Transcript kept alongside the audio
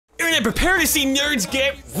Alright, prepare to see nerds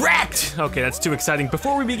get wrecked! Okay, that's too exciting.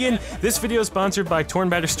 Before we begin, this video is sponsored by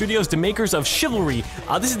Tornbatter Studios, the makers of Chivalry.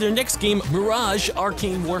 This is their next game, Mirage,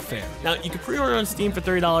 Arcane Warfare. Now, you can pre-order on Steam for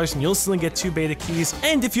 $30, and you'll still get 2 beta keys,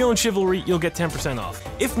 and if you own Chivalry, you'll get 10% off.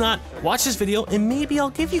 If not, watch this video, and maybe I'll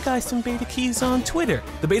give you guys some beta keys on Twitter.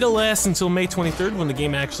 The beta lasts until May 23rd, when the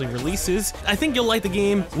game actually releases. I think you'll like the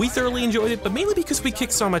game. We thoroughly enjoyed it, but mainly because we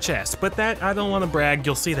kicked so much ass. But that, I don't want to brag.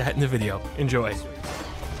 You'll see that in the video. Enjoy.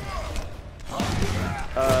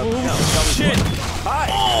 No, shit! Hi!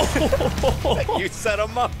 Oh! You set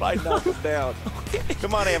him up, I knocked him down. Okay.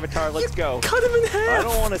 Come on, Avatar, let's go. Cut him in half! I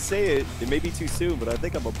don't want to say it, it may be too soon, but I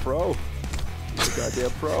think I'm a pro. I'm a goddamn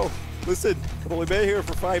pro. Listen, I've only been here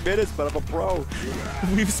for 5 minutes, but I'm a pro.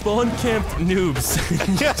 We've spawned camped noobs.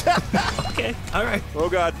 Okay, alright. Oh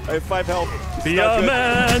god, I have 5 health. Be a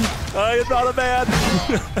man! I am not a man!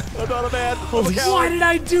 I'm not a man! Why did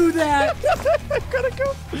I do that? I gotta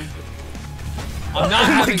go. I'm not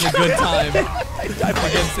having a good time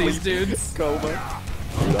against these dudes. Coma.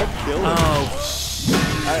 Dude, I'm killing.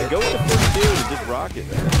 Oh, Alright, go with the first dude and just rock it,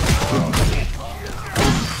 man.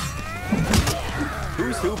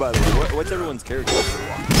 Who's who, by the way? What's everyone's character?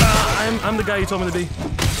 I'm the guy you told me to be.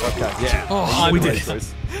 Okay, yeah. Oh, we did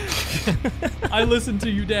it. I listened to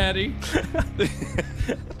you, Daddy.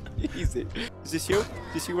 Easy. Is this you? Is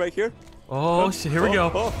this you right here? Oh, shit, here we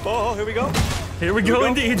go. Oh, here we go. Here we go,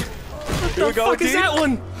 indeed. Here we go, What the fuck is that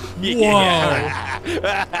one? Yeah.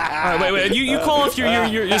 Alright, wait. You call off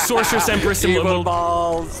your sorceress empress and Evil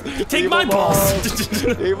balls. Take my balls.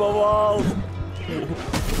 Evil balls.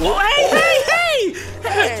 Oh, hey!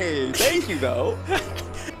 Hey, thank you, though.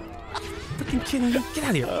 Freaking kidding me? Get out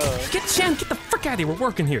of here. Get the frick out of here. We're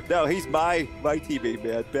working here. No, he's my teammate,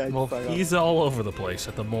 man. Well, he's all over the place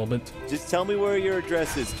at the moment. Just tell me where your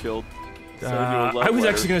address is, Chilled. I was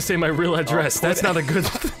actually going to say my real address. That's not a good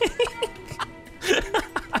thing.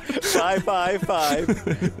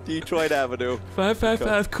 555 Detroit Avenue.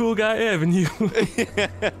 555 Cool Guy Avenue. Okay.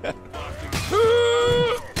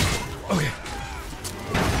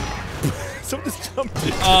 Someone just jumped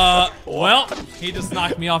in. Well, he just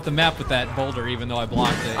knocked me off the map with that boulder, even though I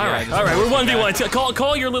blocked it. Alright, we're 1v1.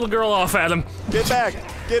 Call your little girl off, Adam. Get back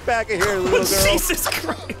in here, little girl. Jesus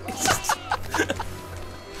Christ.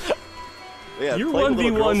 Yeah, your playing with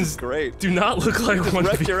little girls is 1v1s great. do not look like 1v1s.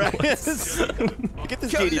 Wreck your ass. Get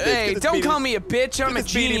this genie bitch. Hey, don't call me a bitch. I'm a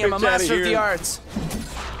genie. I'm a master of the arts.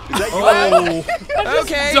 Is that you? Oh.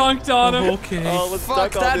 Okay. Dunked on him. Okay. Oh, let's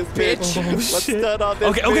Fuck dunk on that this bitch. Let's stun on this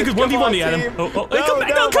Okay, bitch. good. Come 1v1 on, me, Adam. team. Come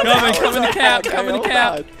back. Come in the cap. Come in the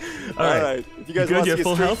cap. Alright. If you guys want to see a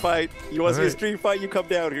full street health? fight, you come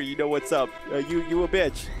down here. You know what's up. You a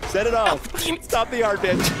bitch. Set it off. Stop the art,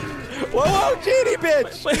 bitch. Whoa, genie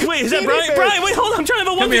bitch. Wait, is that Genie Brian? bitch. Brian, wait, hold on. I'm trying to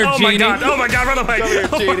have a 1v1. Come here, Genie. Oh my god, run away. Come here,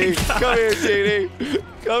 genie. Come here, genie.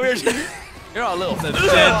 Come here, genie. You're all little. Dead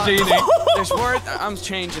genie. There's word. I'm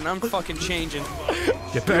changing. I'm fucking changing.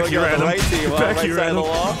 Get back here, You're on Adam. the right team. Get On back the right here, side of the Adam.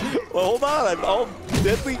 law. Well, hold on.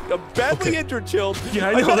 I'm badly injured, Chilled. Yeah,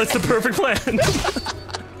 I know. That's the perfect plan.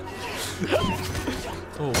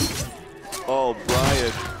 Oh,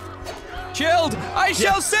 Brian. Chilled. I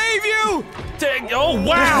shall save you. Dang, oh,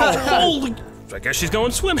 wow. Holy. I guess she's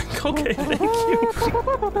going swimming. Okay, thank you.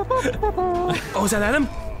 Oh, is that Adam?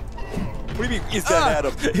 What do you mean, is that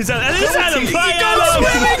Adam? Is that Adam? Bye, Adam.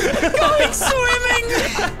 Going swimming.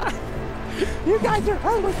 You guys are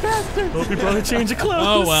homeless bastards! Hope you brought a change of clothes.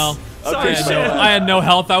 Oh well. Sorry, Okay, Shan. I had no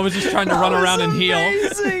health. I was just trying to run around and heal.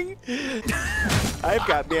 Amazing. I've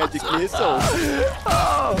got magic missiles.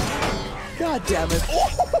 God damn it.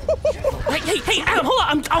 Hey, Adam, hold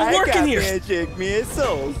on. I'm working here. Magic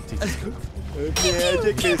missiles.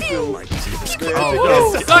 Magic missiles.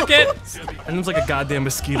 Oh, Suck it. and it's like a goddamn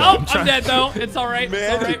mosquito. Oh, I'm dead though. It's all right.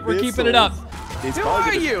 It's all right. We're keeping it up. Who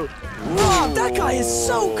are you? Oh, that guy is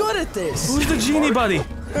so good at this. Who's the genie buddy?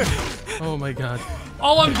 Oh my god.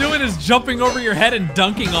 All I'm doing is jumping over your head and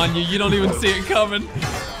dunking on you. You don't even see it coming.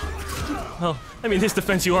 Well, I mean, his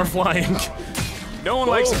defense, you are flying. No one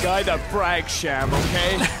likes a guy that brags, Sham,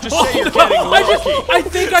 okay? Just Oh, say you're getting lucky. I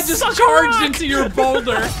think I just charged into your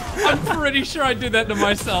boulder. I'm pretty sure I did that to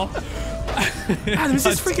myself. Adam, is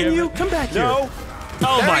this freaking you? Come back here. No.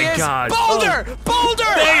 Oh There he my is. god. Boulder!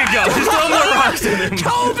 Boulder! There you go. Just throw more rocks at him.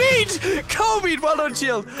 Kobe! Well done,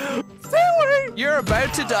 Chilled. You're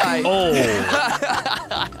about to die. Oh.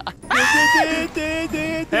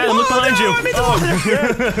 Adam, look behind you.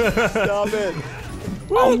 Stop it.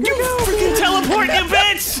 Oh, you freaking teleport, you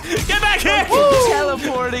bitch! Get back here!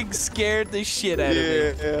 Teleporting scared the shit out of me.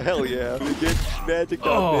 Yeah, hell yeah. Get magic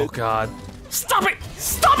Oh up, bitch. god. Stop it!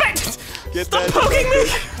 Stop it! Get Stop magic poking up, me!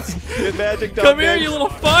 bitch. Get magic up, Come here, bitch. you little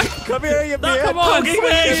fuck. Come here, you bitch. Come on, Poking swing me.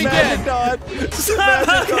 it Magic again. Dot. Stop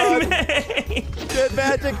Magic poking Dot. me. Get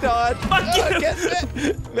Magic Dot. Fuck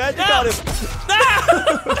you. Magic Dot him.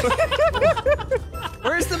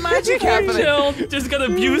 Where's the magic happening? Chilled. Just got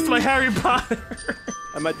abused by Harry Potter.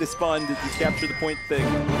 I'm at the spawn to capture the point thing.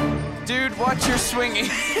 Dude, watch your swinging.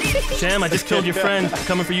 Sham, I just killed your friend. I'm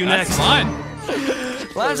coming for you That's next. fine.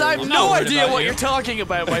 Labs, I have I'm no not worried idea about what you. you're talking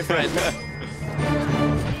about, my friend.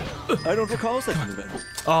 I don't recall a second event.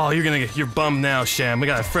 Oh, you're gonna get your bummed now, Sham. We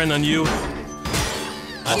got a friend on you.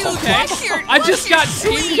 That's okay. I just got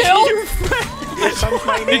team killed.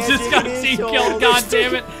 It just got team killed. God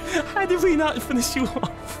damn it. How did we not finish you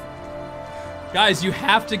off? Guys, you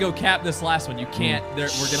have to go cap this last one. You can't. We're gonna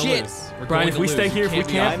Shit. lose. We're Brian, going if to we lose. stay You here, if we be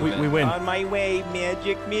can't, out of we it. win. On my way,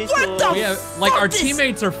 magic missile. What the Yeah, like our fuck is-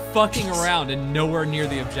 teammates are fucking around and nowhere near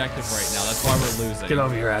the objective right now. That's why we're losing. Get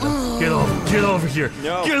over here, Adam. Get over here.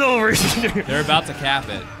 No. Get over here. They're about to cap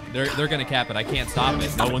it. They're gonna cap it. I can't stop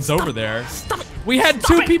it. No one's over there. We had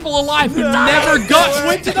 2 people alive who never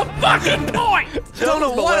went to the fucking point. Don't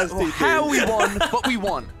know the last team, how we won, but we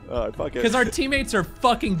won. Oh, fuck it. Because our teammates are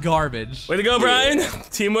fucking garbage. Way to go, Brian.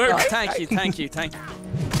 Teamwork. Oh, thank you.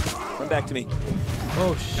 Come back to me.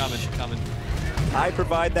 Oh, Coming. I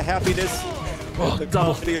provide the happiness. Oh, the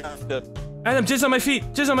double. quality of the Adam, jizz on my feet.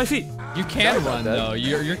 Jizz on my feet. You can run that. though.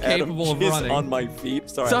 You're capable Adam of is running. on my feet.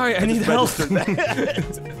 Sorry, I need just help.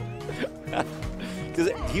 registered that. Does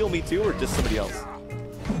it heal me too, or just somebody else?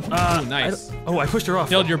 Ooh, nice. I pushed her off.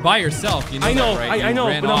 Killed, you're by yourself. You know I know, that, right? I You know.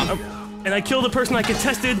 ran But off. and I killed the person I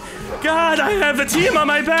contested. God, I have a team on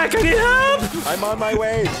my back. I need help. I'm on my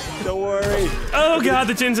way. Don't worry. Oh God,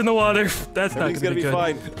 the gin's in the water. That's not Everything's gonna be good.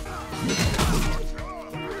 fine.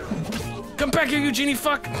 Come back here, you genie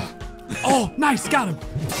fuck. Oh, nice. Got him.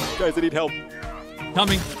 Guys, I need help.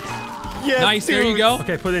 Coming. Yes, Nice. There you dude. go.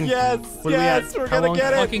 Okay, put in. Yes, What do we yes, at? we're How gonna long?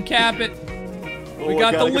 get it. Fucking cap it. We Oh,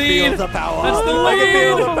 got God, the I can feel lead. the power. That's the I can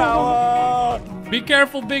feel the lead. power. Be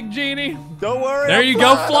careful, big genie. Don't worry. There I'm you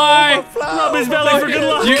go, flying. fly. I'm Rub his belly for good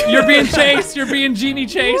luck. You're being chased. You're being genie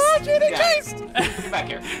chased. Genie chased. Get back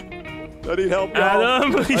here. I need help, y'all.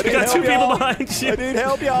 Adam, you I need got 2 help, people y'all. behind I you. need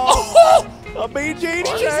help, y'all. I'm being genie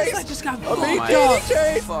chased. I just got. I'm being genie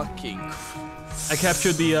chased. Fucking. I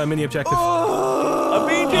captured the mini objective. I'm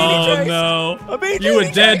being genie Oh chased. no. I'm being You a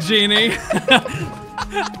genie dead chased. genie.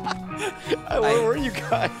 Where were you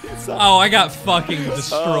guys? Oh, I got fucking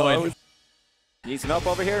destroyed. Need some help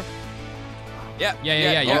over here? Yeah.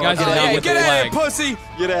 Yeah. You guys are get down out with Get the out flag. of here, pussy.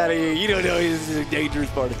 Get out of here. You don't know this is a dangerous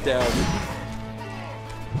part of town.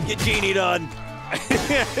 Get genie done.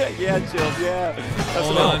 Yeah, Chill. Yeah. That's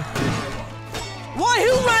Hold enough. on. Why?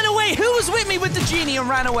 Who ran away? Who was with me with the genie and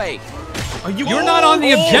ran away? You're not on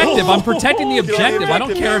the objective. I'm protecting the Get on the objective. I don't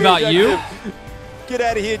objective, care get on the about you. objective. Get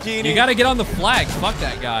out of here, genie. You gotta get on the flag. Fuck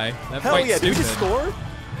that guy. That Hell fight's yeah, did we stupid. just score?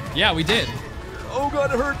 Yeah, we did. Oh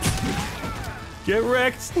god, it hurts. Get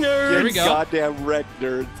wrecked, nerds. Here we go. Goddamn wreck,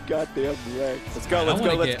 nerds. Goddamn wreck. Let's go, let's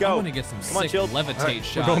go, let's I go. want to get some Come on, sick Chill. levitate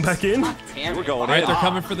shots. We're going back in. Damn We're it. going All right, in. they're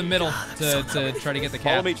coming for the middle to try to get the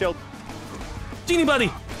Follow cap. me, Chill. Genie buddy.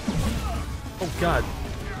 Oh God.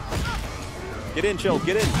 Get in, Chill.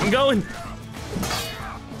 Get in. I'm going.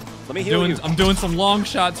 Let me heal you. I'm doing some long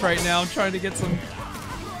shots right now. I'm trying to get some.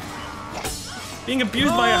 Being abused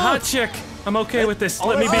by a hot chick. I'm okay with this.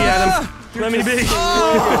 Let me be, Adam. Let me be.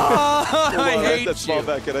 I hate that small you.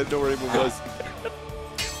 back and I didn't know where anyone was.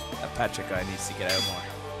 That Patrick guy needs to get out more.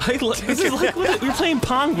 This is like we're playing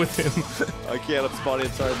Pong with him. I can't. I'm spawning.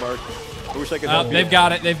 I'm sorry, Mark. I wish I could help you. They've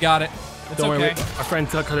got it. They've got it. It's Don't okay. worry. Our friend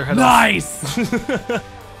cut her head Nice. off.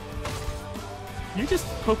 You're just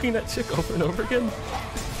poking that chick over and over again.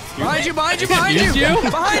 Behind you! Behind you! Behind you! Excuse you?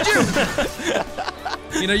 Behind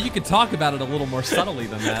you! You know, you could talk about it a little more subtly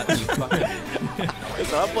than that. You fucking-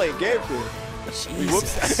 Listen, I'm playing games here.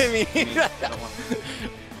 Whoops. I mean.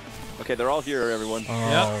 Okay, they're all here, everyone.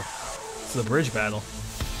 Yep. It's the bridge battle.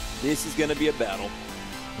 This is gonna be a battle.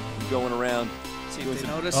 Going around. See if they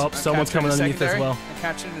notice. Oh, I'm someone's capturing coming the underneath as secondary. well. I'm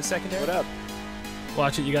capturing the secondary. What up?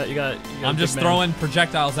 Watch it. You got. I'm a just big man. throwing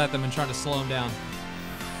projectiles at them and trying to slow them down.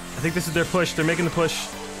 I think this is their push. They're making the push.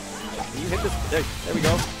 Can you hit this? There we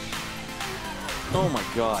go. Oh my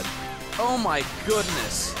god. Oh my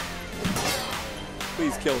goodness.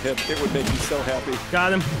 Please kill him. It would make me so happy.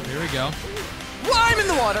 Got him. Here we go. Well, I'm in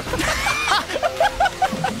the water.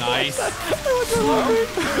 Nice.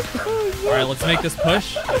 All right, let's make this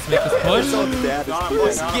push. Let's make this push. Oh, the dad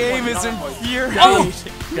is This Game is infuriating. Oh,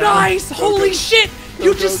 nice! Holy shit!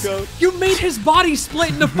 You just go. you made his body split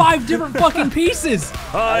into 5 different fucking pieces.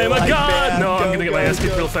 I'm a like god. that. No, I'm Go, gonna get my go, ass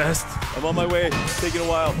kicked go. real fast. I'm on my way. It's taking a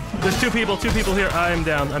while. There's two people here. I'm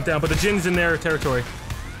down. But the Jin's in their territory.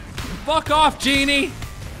 Fuck off, Genie.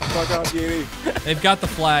 Fuck off, Genie. They've got the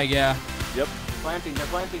flag, yeah. Yep. Planting, they're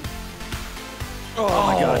planting. Oh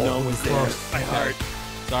my God, no one's there. My heart.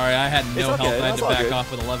 Sorry, I had no okay, health. I had that's to all back good.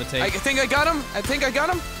 off with a levitate. I think I got him. I think I got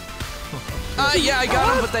him. Yeah, I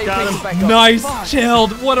got him, but they Got picked him. it back up. Nice, Fuck.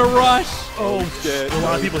 Chilled. What a rush. Oh shit. A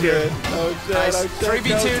lot of people here. Oh shit. Nice. Oh, shit. 3v2,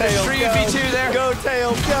 Go, there's Tails, 3v2 there. Go,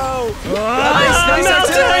 Tails, go. Nice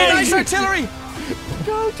artillery, nice artillery.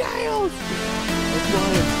 Go, Tails.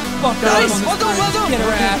 Fuck Nice, off. well done, well done. Get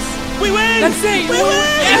her ass. We win! That's it. We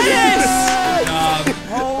win! Yes.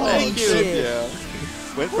 Thank you. shit.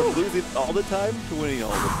 Yeah. Went from losing all the time to winning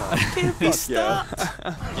all the time. Can't be stopped.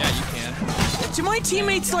 Yeah, you can. Do my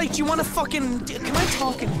teammates like, do you want to fucking, can I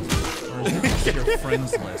talk? Or is it your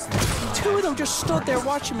friends list? Two of them just stood there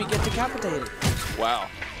watching me get decapitated. Wow.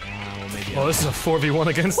 Oh, this is a 4v1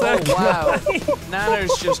 against Oh, that. wow.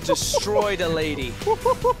 Nanners just destroyed a lady.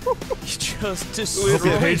 He just Hope destroyed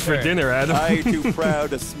you paid for her. dinner, Adam. I ain't too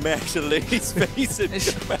proud to smash a lady's face in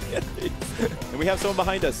command. And we have someone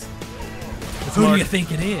behind us. Who do you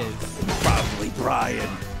think it is? Probably Brian.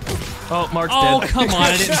 Oh, Mark's Oh, dead. come on.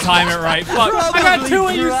 I didn't time it right. Fuck. I got two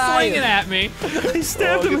of you Brian. slinging at me. He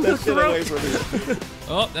stabbed him in the Get that shit away throat. from me.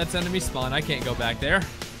 Oh, that's enemy spawn. I can't go back there.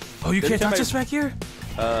 Oh, you can't This touch time us back here?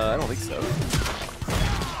 I don't think so.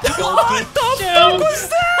 What the fuck was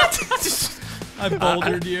that? I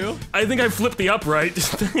bouldered you. I think I flipped the upright.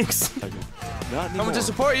 Thanks. Not anymore. Coming to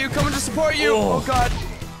support you, coming to support you. Oh. Oh, God.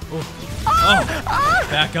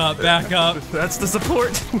 Back up, back up. That's the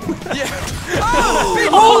support. Yeah. Oh,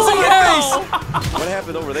 big balls in your face. What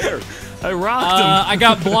happened over there? I rocked him. I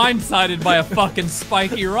got blindsided by a fucking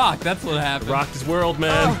spiky rock. That's what happened. Rocked his world,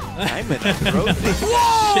 man. I'm in a throat.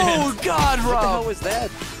 Whoa, God, What the hell Rob. was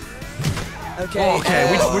that? Okay,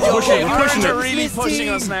 Okay, we're pushing, we're pushing You're it. really pushing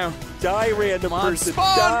us now. Die, random on, person.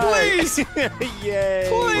 spawn, die. please. Yay.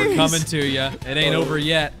 We're coming to you. It ain't over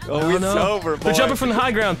yet. Oh, it's over, boy. They're jumping from the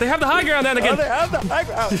high ground. They have the high ground, Oh, Anakin. they have the high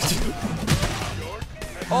ground.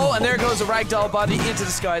 Oh, and there goes a ragdoll body into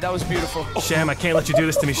the sky. That was beautiful. Sham, I can't let you do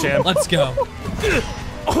this to me, Sham. Let's go.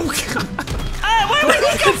 Oh, God. Hey, where did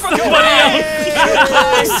he come from?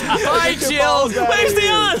 Bye, Jill. Where's the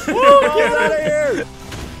on? Get out of here.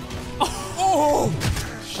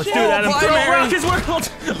 Let's do it, Adam. bye, Throw Mary. rock his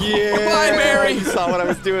world. Yeah. Bye, Mary. You saw what I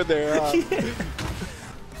was doing there.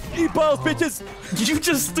 Eat balls, bitches. You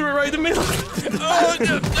just threw it right in the middle.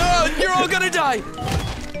 Oh, you're all gonna die.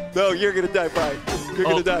 No, you're gonna die, Brian. You're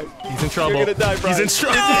gonna die. He's in trouble. You're gonna die, Brian. He's in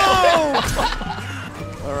trouble.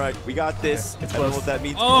 All right, we got this. I don't know what that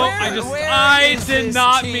means. Oh, Where- I where is did this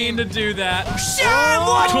not team? mean to do that. Sham,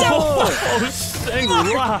 what the? Oh,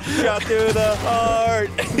 Shangri-La. Shot through the heart.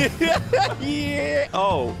 Yeah.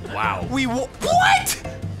 Oh, wow. What?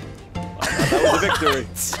 That was a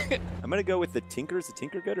victory. I'm gonna go with the Tinker. Is the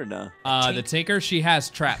Tinker good or no? The Tinker, she has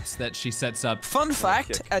traps that she sets up. Fun fact,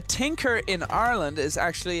 kick. a tinker in Ireland is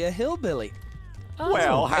actually a hillbilly.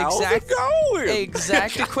 Well, how's exact- it going?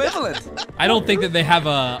 Exact equivalent. I don't think that they have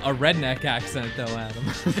a redneck accent though, Adam.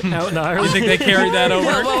 Out in You Ireland. think they carried that over?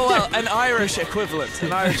 well, an Irish equivalent.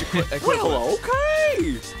 An Irish equivalent. Well,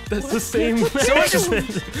 okay. That's the same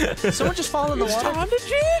accent. Someone just fall in the water. Time to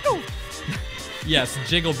jiggle. Yes,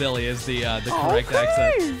 Jiggle Billy is the correct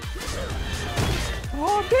accent.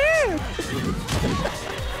 Oh, damn.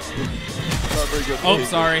 Not very good. Oh,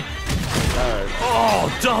 sorry.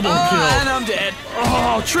 Oh, double And kill. I'm dead.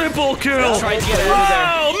 Oh, triple kill. Trying to get out of there.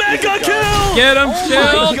 Oh, mega kill. Get him, Oh my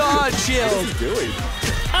Chill. God, Jill. What are you doing?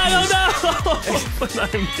 I don't know. But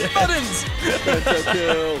I'm dead. Buttons.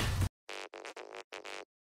 Kill.